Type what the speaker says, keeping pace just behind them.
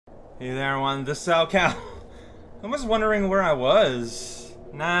Hey there, one. The cell cow. I was wondering where I was.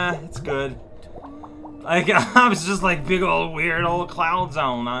 Nah, it's good. Like, I was just like big old weird old cloud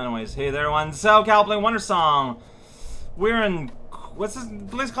zone. Anyways, hey there, one. Cell cow playing Wandersong. We're in, what's this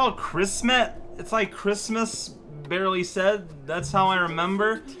place called? Christmas? It's like Christmas, barely said. That's how I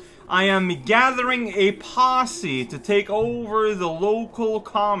remember. I am gathering a posse to take over the local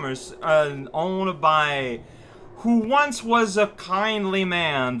commerce owned by who once was a kindly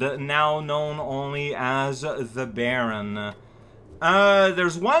man, now known only as the Baron.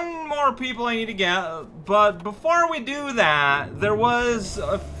 There's one more people I need to get, but before we do that, there was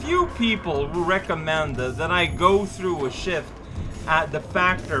a few people who recommended that I go through a shift at the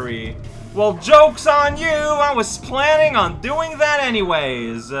factory. Well, joke's on you! I was planning on doing that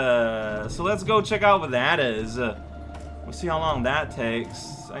anyways. So let's go check out what that is. We'll see how long that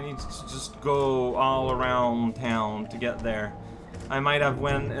takes. I need to just go all around town to get there. I might have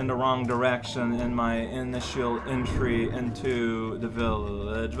went in the wrong direction in my initial entry into the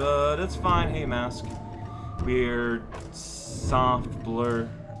village, but it's fine. Hey, mask. Weird, soft blur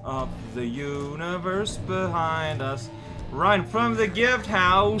of the universe behind us. Right from the gift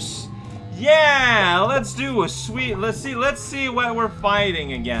house. Yeah, let's do a sweet. Let's see what we're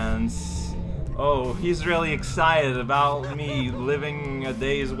fighting against. Oh, he's really excited about me living a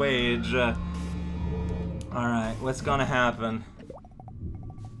day's wage. Alright, what's gonna happen?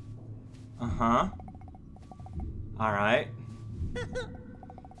 Uh-huh. Alright.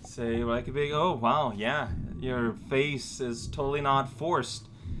 Say like a big... Oh, wow, yeah. Your face is totally not forced.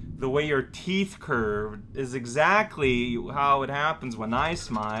 The way your teeth curve is exactly how it happens when I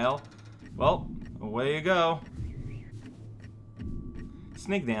smile. Well, away you go.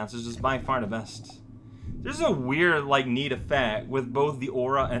 Snake Dance is just by far the best. There's a weird, like, neat effect with both the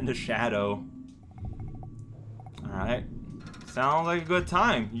aura and the shadow. Alright. Sounds like a good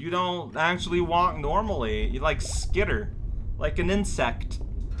time. You don't actually walk normally. You, like, skitter. Like an insect.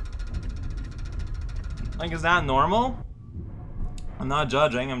 Like, is that normal? I'm not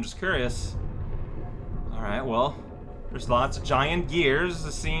judging, I'm just curious. Alright, well. There's lots of giant gears.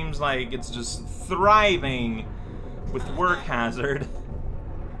 It seems like it's just thriving with work hazard.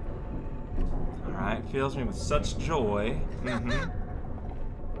 Alright, fills me with such joy.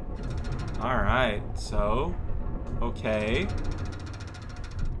 Alright, so... Okay.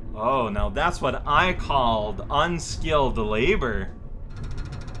 Oh, now that's what I called unskilled labor.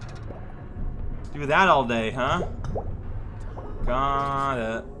 Do that all day, huh? Got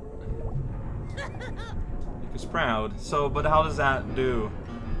it. Make us proud. So, but how does that do?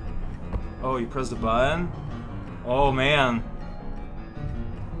 Oh, you press the button? Oh, man.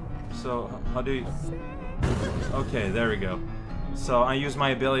 So, how do you... Okay, there we go. So, I use my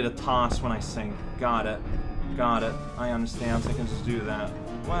ability to toss when I sing. Got it. Got it. I understand, so I can just do that.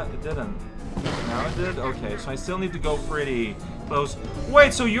 What? It didn't. Now it did? Okay, so I still need to go pretty close.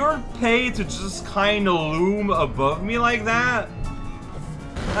 Wait, so you're paid to just kind of loom above me like that?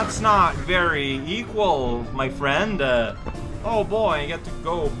 That's not very equal, my friend. Oh boy, I get to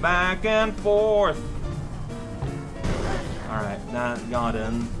go back and forth. Alright, that got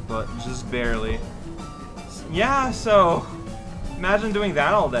in, but just barely. Yeah, so... Imagine doing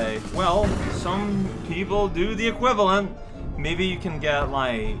that all day. Well, some people do the equivalent. Maybe you can get,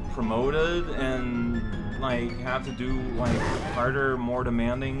 like, promoted and, like, have to do, like, harder, more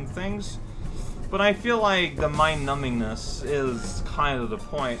demanding things. But I feel like the mind-numbingness is kind of the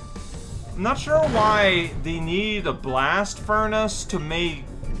point. I'm not sure why they need a blast furnace to make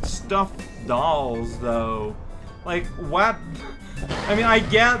stuffed dolls, though. Like, what? I mean, I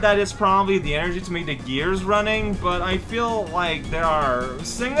get that it's probably the energy to make the gears running, but I feel like there are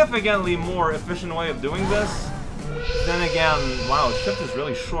significantly more efficient way of doing this. Then again, wow, the shift is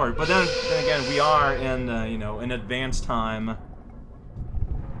really short. But then again, we are in, you know, in advanced time.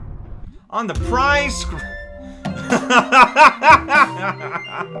 On the prize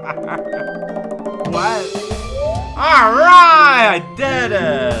What? Alright, I did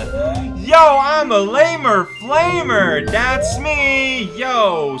it! Yo, I'm a lamer flamer! That's me!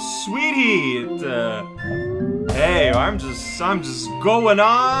 Yo, sweet heat! Hey, I'm just going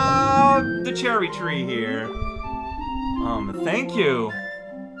up the cherry tree here. Thank you.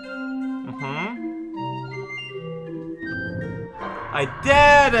 I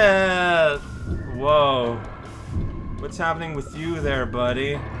did it! Whoa. What's happening with you there,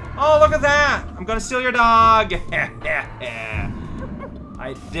 buddy? Oh, look at that! I'm gonna steal your dog!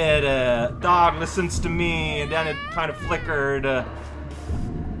 I did it. Dog listens to me, and then it kind of flickered.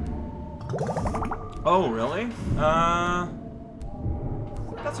 Oh, really?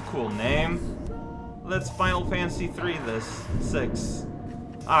 That's a cool name. Let's Final Fantasy 3 this. 6.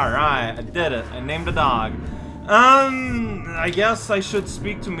 Alright, I did it. I named a dog. I guess I should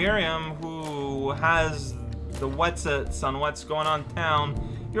speak to Miriam, who has the whatsits on what's going on in town.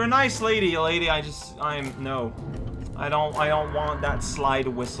 You're a nice lady, no. I don't want that slide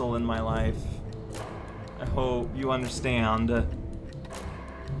whistle in my life. I hope you understand. No,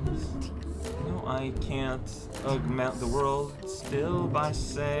 I can't augment the world still by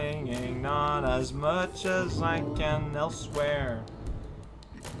singing, not as much as I can elsewhere.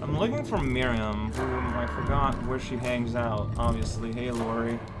 I'm looking for Miriam, whom I forgot where she hangs out, obviously. Hey,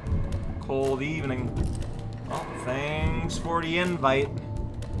 Lori. Cold evening. Oh, thanks for the invite.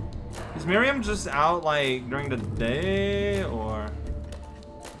 Is Miriam just out, like, during the day, or...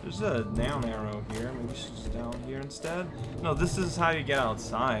 There's a down arrow here. Maybe she's down here instead? No, this is how you get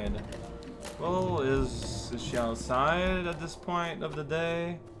outside. Well, is she outside at this point of the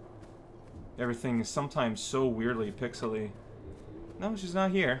day? Everything is sometimes so weirdly pixely. No, she's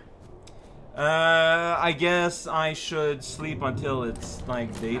not here. I guess I should sleep until it's,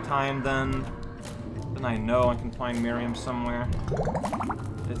 like, daytime then. Then I know I can find Miriam somewhere.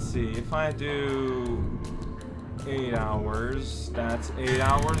 Let's see, if I do 8 hours, that's 8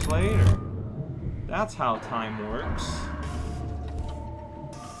 hours later. That's how time works.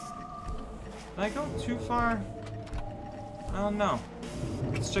 Did I go too far? I don't know.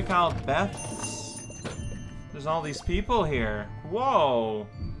 Let's check out Beth's. There's all these people here. Whoa!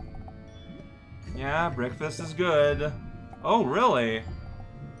 Yeah, breakfast is good. Oh, really?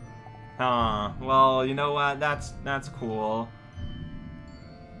 Huh. Well, you know what? That's cool.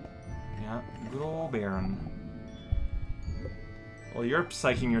 Yeah, good old Baron. Well, you're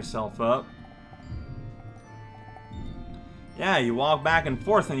psyching yourself up. Yeah, you walk back and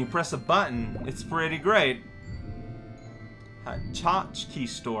forth and you press a button. It's pretty great. Tchotchke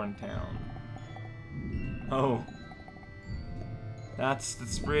store in town. Oh.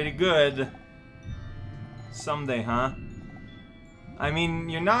 That's pretty good. Someday, huh? I mean,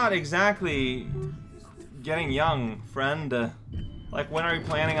 you're not exactly getting young, friend. Like, when are you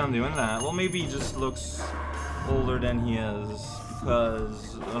planning on doing that? Well, maybe he just looks older than he is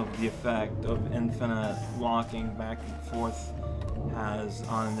because of the effect of infinite walking back and forth has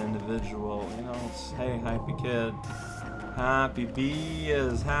on an individual. You know, it's, hey, happy kid. Happy bee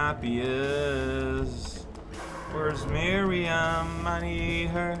is happy is. Where's Miriam? I need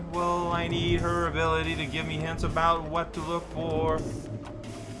her. Well, I need her ability to give me hints about what to look for.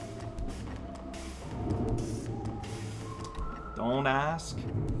 Don't ask.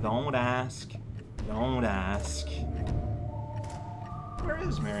 Don't ask. Don't ask. Where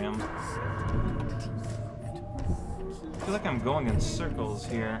is Miriam? I feel like I'm going in circles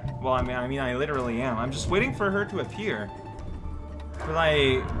here. Well, I mean, I literally am. I'm just waiting for her to appear.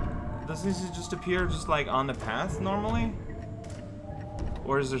 But doesn't this just appear just like on the path normally?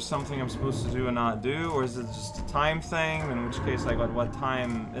 Or is there something I'm supposed to do and not do? Or is it just a time thing? In which case, like, what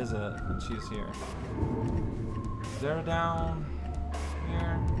time is it when she's here? Is there a down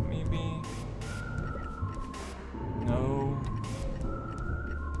here? Maybe? No.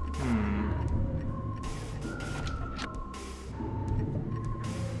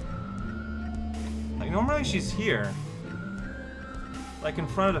 Like, normally she's here. Like in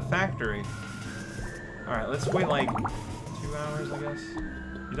front of the factory. Alright, let's wait like 2 hours, I guess.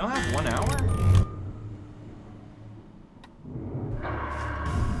 You don't have 1 hour?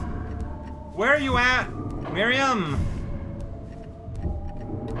 Where are you at, Miriam?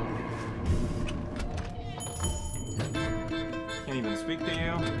 Can't even speak to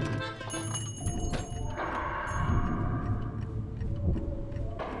you.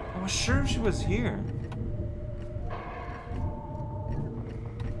 I was sure she was here.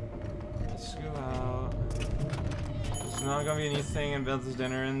 There's not gonna be anything in Beth's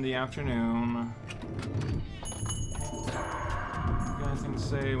dinner in the afternoon. You got anything to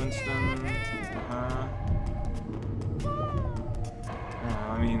say, Winston?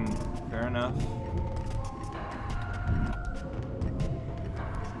 I mean, fair enough.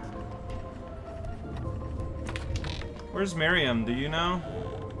 Where's Miriam? Do you know?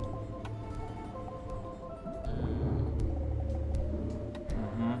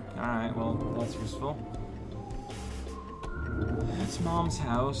 Alright, well, that's useful. It's Mom's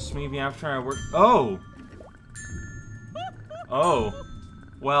house. Maybe after I work. Oh! Oh.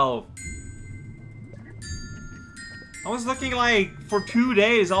 Well. I was looking like for 2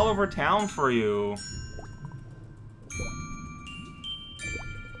 days all over town for you.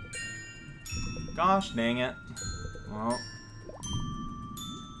 Gosh dang it. Well.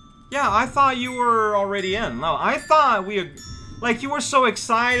 Yeah, I thought you were already in. No, I thought we... Like, you were so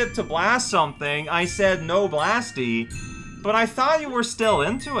excited to blast something, I said no blasty. But I thought you were still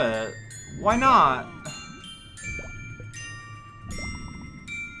into it. Why not?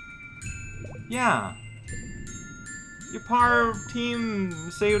 Yeah. You're part of Team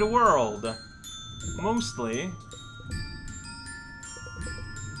Save the World. Mostly.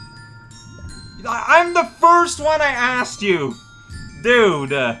 I'm the first one I asked you!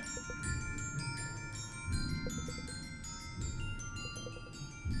 Dude! I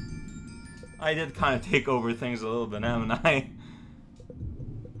did kind of take over things a little bit, haven't I?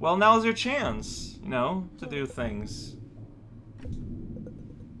 Well, now's your chance, you know, to do things.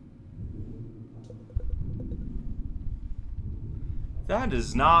 That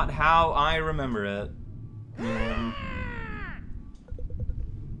is not how I remember it.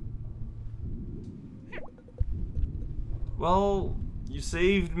 Well, you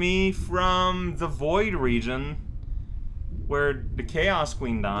saved me from the Void region, where the Chaos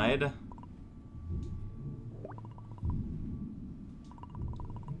Queen died.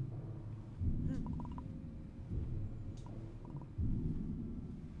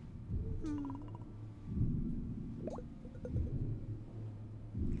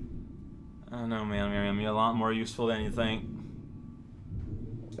 I don't know, man, Miriam, you're a lot more useful than you think.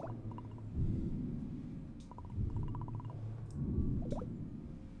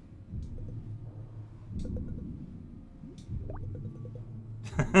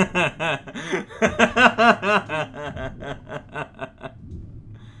 I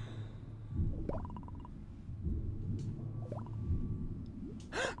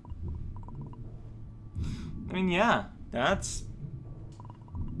mean, yeah, that's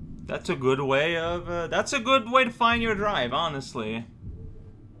a good way of, that's a good way to find your drive, honestly.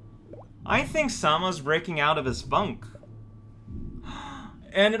 I think Sama's breaking out of his funk.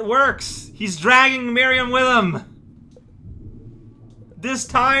 And it works! He's dragging Miriam with him! This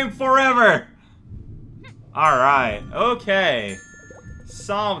time forever! Alright, okay.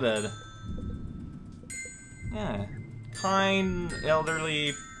 Solved it. Yeah. Kind,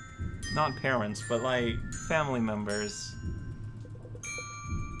 elderly, not parents, but like, family members.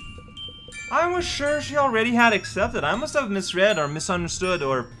 I was sure she already had accepted. I must have misread or misunderstood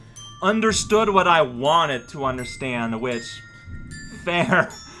or understood what I wanted to understand, which... fair.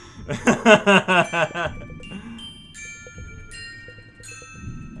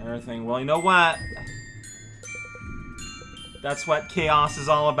 Everything. Well, you know what? That's what chaos is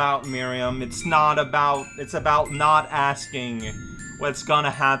all about, Miriam. It's about not asking what's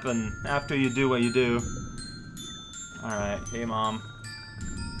gonna happen after you do what you do. Alright, hey mom.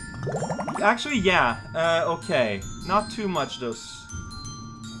 Actually, yeah, okay. Not too much, though.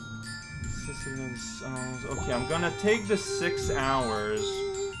 Okay, I'm gonna take the 6 hours.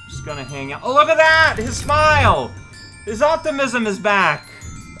 Just gonna hang out. Oh, look at that! His smile! His optimism is back!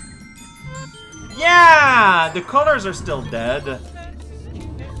 Yeah! The colors are still dead.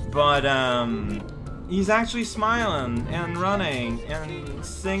 But, he's actually smiling and running and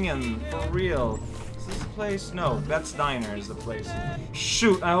singing for real. Is this the place? No, Bet's Diner is the place.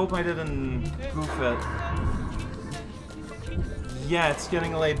 Shoot, I hope I didn't goof it. Yeah, it's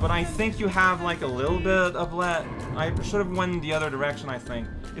getting late, but I think you have like a little bit of I should have went the other direction, I think.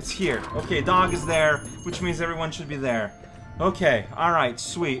 It's here. Okay, dog is there, which means everyone should be there. Okay, alright,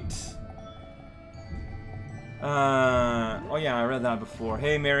 sweet. Oh yeah, I read that before.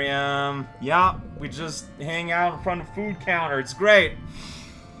 Hey, Miriam. Yeah, we just hang out in front of the food counter. It's great.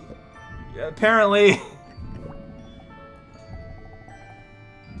 Apparently.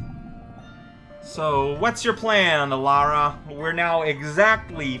 So, what's your plan, Alara? We're now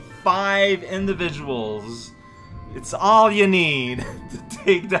exactly 5 individuals. It's all you need to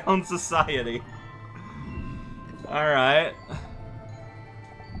take down society. Alright.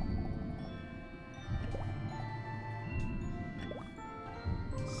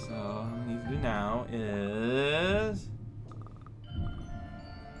 So, what we need to do now is...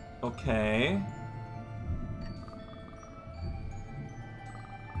 Okay.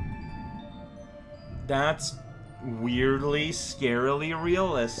 That's weirdly, scarily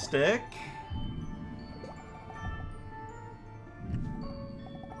realistic.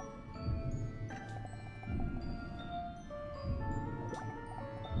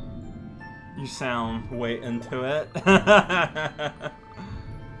 You sound way into it.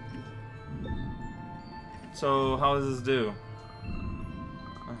 So, how does this do?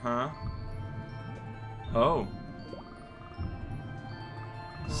 Uh-huh. Oh.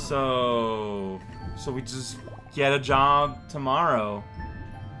 So we just get a job tomorrow.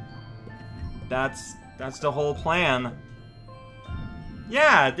 That's the whole plan.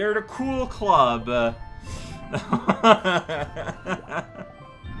 Yeah, they're the cool club.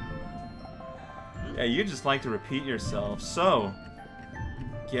 Yeah, you just like to repeat yourself. So,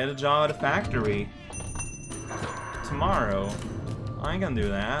 get a job at a factory. Tomorrow. I ain't gonna do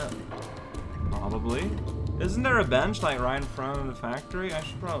that. Probably. Isn't there a bench, like, right in front of the factory? I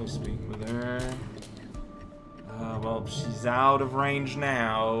should probably speak with her. Well, she's out of range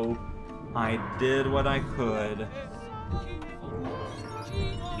now. I did what I could.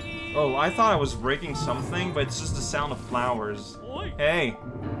 Oh, I thought I was breaking something, but it's just the sound of flowers. Hey.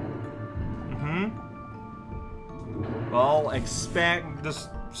 Well, expect the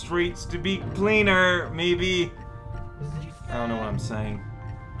streets to be cleaner, maybe. I don't know what I'm saying.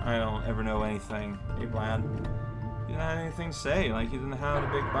 I don't ever know anything. Hey, Vlad. You didn't have anything to say, like you didn't have a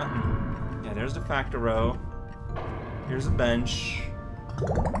big button. Yeah, there's the factoro. Here's a bench.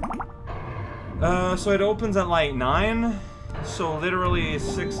 So it opens at like 9? So literally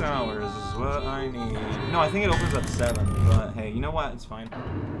 6 hours is what I need. No, I think it opens at 7, but hey, you know what? It's fine.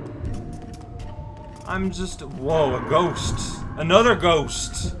 I'm just... Whoa, a ghost. Another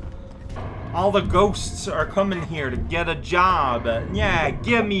ghost. All the ghosts are coming here to get a job. Yeah,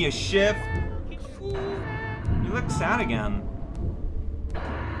 give me a shift. You look sad again.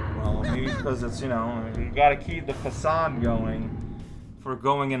 Well, maybe because it's, you know, you gotta keep the facade going. For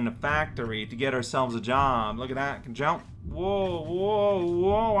going in the factory to get ourselves a job. Look at that, I can jump. Whoa, whoa,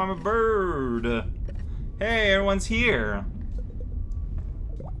 whoa, I'm a bird. Hey, everyone's here.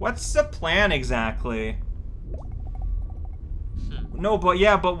 What's the plan exactly? No, but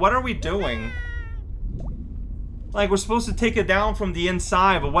yeah, but what are we doing? Like, we're supposed to take it down from the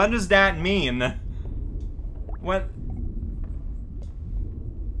inside, but what does that mean? What?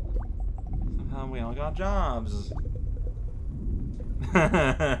 Somehow we all got jobs.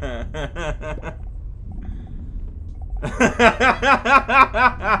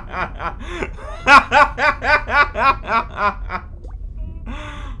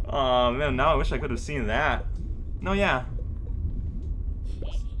 Oh man, now I wish I could have seen that. No, yeah.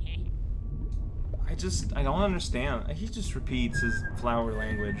 I don't understand. He just repeats his flower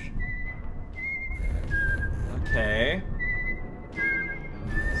language. Okay.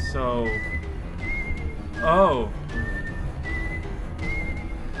 So... Oh.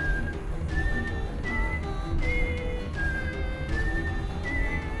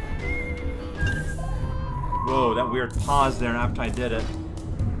 Whoa, that weird pause there after I did it.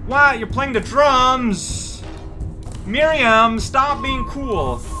 What? You're playing the drums! Miriam, stop being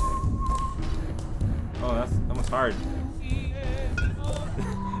cool! Oh, that was hard.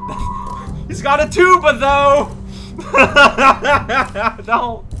 He's got a tuba, though!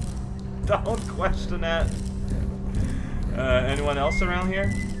 Don't question that. Anyone else around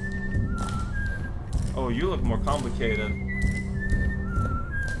here? Oh, you look more complicated.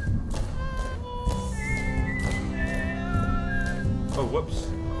 Oh, whoops.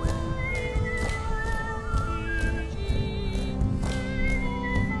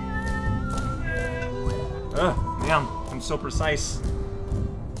 Man, I'm so precise.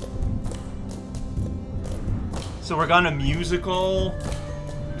 So we're gonna musical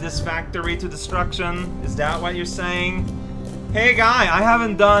this factory to destruction? Is that what you're saying? Hey guy, I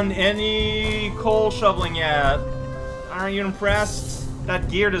haven't done any coal shoveling yet. Aren't you impressed? That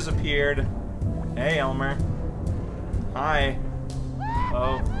gear disappeared. Hey Elmer. Hi.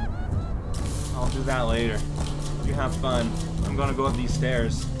 Oh. I'll do that later. You have fun. I'm gonna go up these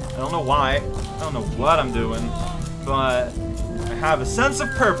stairs. I don't know why. I don't know what I'm doing. But I have a sense of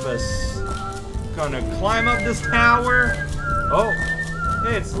purpose. Gonna climb up this tower. Oh.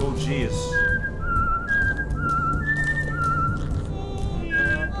 It's... Oh, jeez.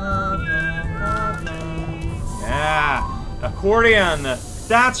 Yeah. Accordion.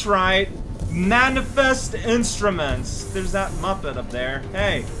 That's right. Manifest instruments. There's that Muppet up there.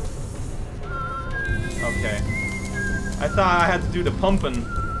 Hey. Okay. I thought I had to do the pumping.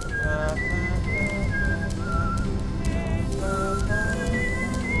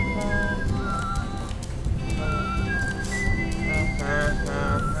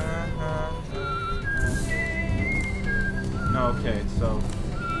 Okay, so...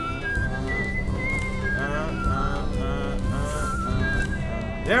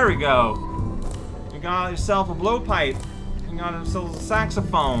 There we go! You got yourself a blowpipe. You got yourself a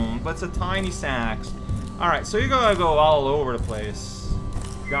saxophone, but it's a tiny sax. Alright, so you gotta go all over the place.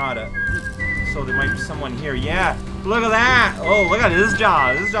 Got it. So there might be someone here. Yeah! Look at that! Oh, look at this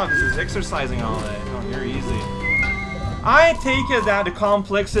job! This job is just exercising all day. Oh, you're easy. I take it that the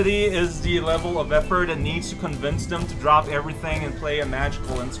complexity is the level of effort it needs to convince them to drop everything and play a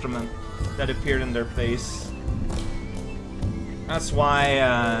magical instrument that appeared in their face. That's why,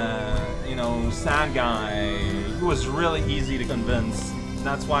 you know, sad guy, he was really easy to convince.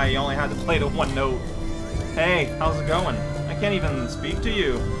 That's why you only had to play the one note. Hey, how's it going? I can't even speak to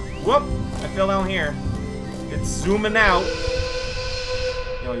you. Whoop! I fell down here. It's zooming out.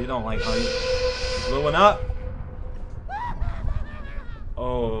 Yo, you don't like how you blowing up?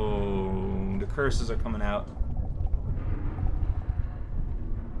 Oh, the curses are coming out.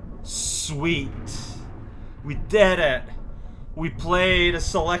 Sweet. We did it. We played a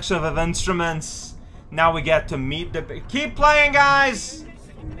selection of instruments. Now we get to meet the... Keep playing, guys!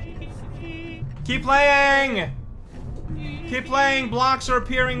 Keep playing! Keep playing. Blocks are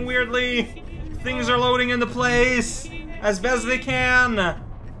appearing weirdly. Things are loading into place as best they can.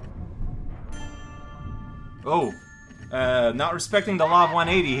 Oh. Not respecting the law of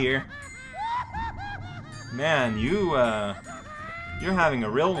 180 here. Man, you're having a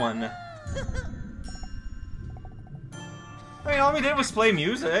real one. I mean, all we did was play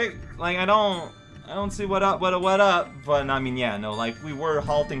music. Like, I don't see what up, but I mean, yeah, no, like, we were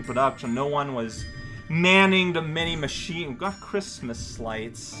halting production. No one was manning the mini machine. We've got Christmas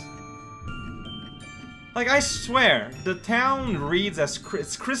lights. Like, I swear, the town reads as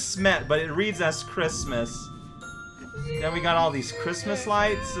it's Christmas, but it reads as Christmas. Then we got all these Christmas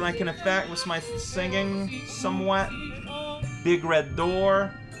lights that I can affect with my singing somewhat. Big red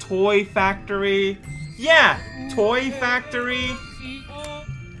door, toy factory. Yeah, toy factory.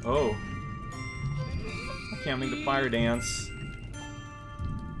 Oh. I can't make the fire dance.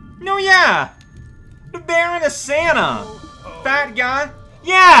 No, yeah! The Baron of Santa! Fat guy?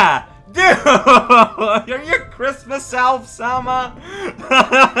 Yeah! Dude! You're your Christmas elf, Selma!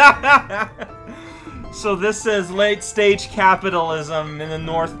 So this is late stage capitalism in the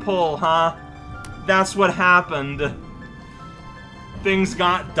North Pole, huh? That's what happened. Things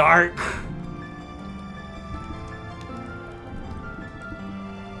got dark.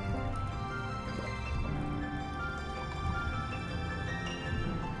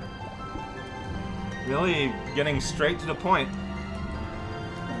 Really getting straight to the point.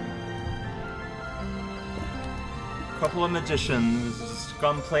 Couple of magicians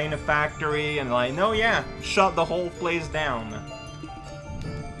come play in a factory and like, no, yeah, shut the whole place down.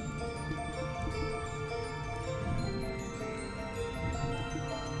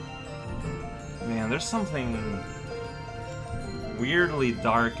 Man, there's something weirdly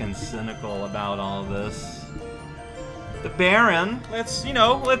dark and cynical about all this. The Baron, let's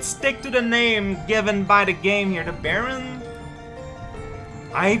stick to the name given by the game here. The Baron,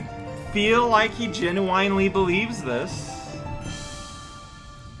 I feel like he genuinely believes this.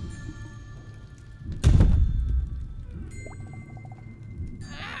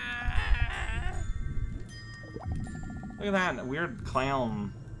 Look at that, weird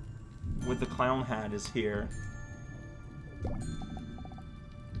clown with the clown hat is here.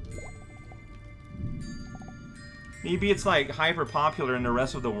 Maybe it's like hyper popular in the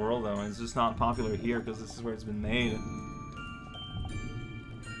rest of the world though, and it's just not popular here because this is where it's been made.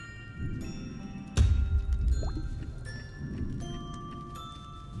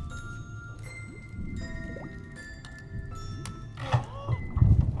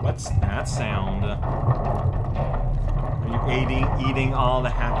 What's that sound? Are you eating all the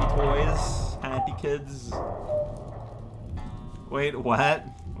happy toys? Happy kids? Wait, what?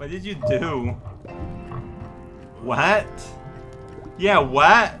 What did you do? What? Yeah,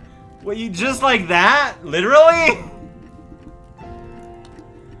 what? What, you just like that? Literally?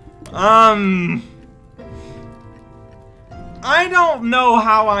 I don't know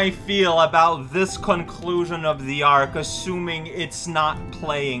how I feel about this conclusion of the arc, assuming it's not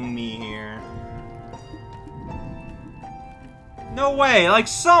playing me here. No way, like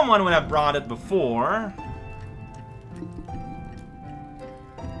someone would have brought it before.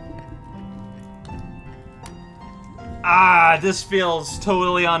 Ah, this feels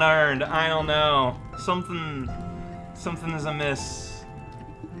totally unearned. I don't know. Something is amiss.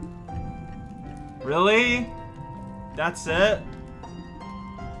 Really? That's it?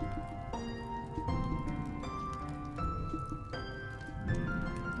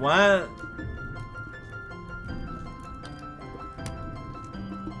 What?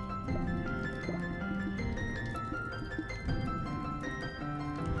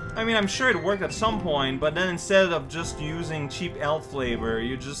 I mean, I'm sure it worked at some point, but then instead of just using cheap elf flavor,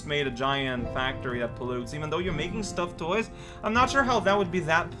 you just made a giant factory that pollutes. Even though you're making stuffed toys, I'm not sure how that would be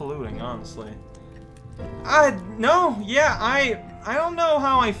that polluting, honestly. No, yeah, I don't know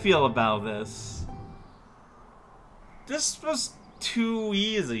how I feel about this. This was too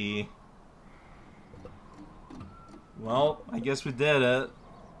easy. Well, I guess we did it.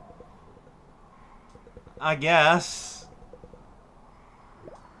 I guess.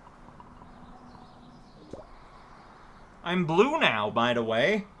 I'm blue now, by the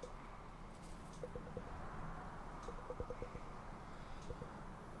way.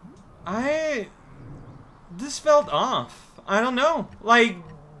 This felt off. I don't know. Like,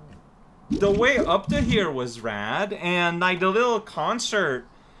 the way up to here was rad, and like the little concert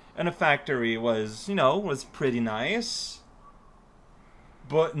in a factory was, you know, was pretty nice.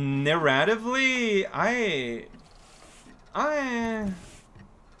 But narratively,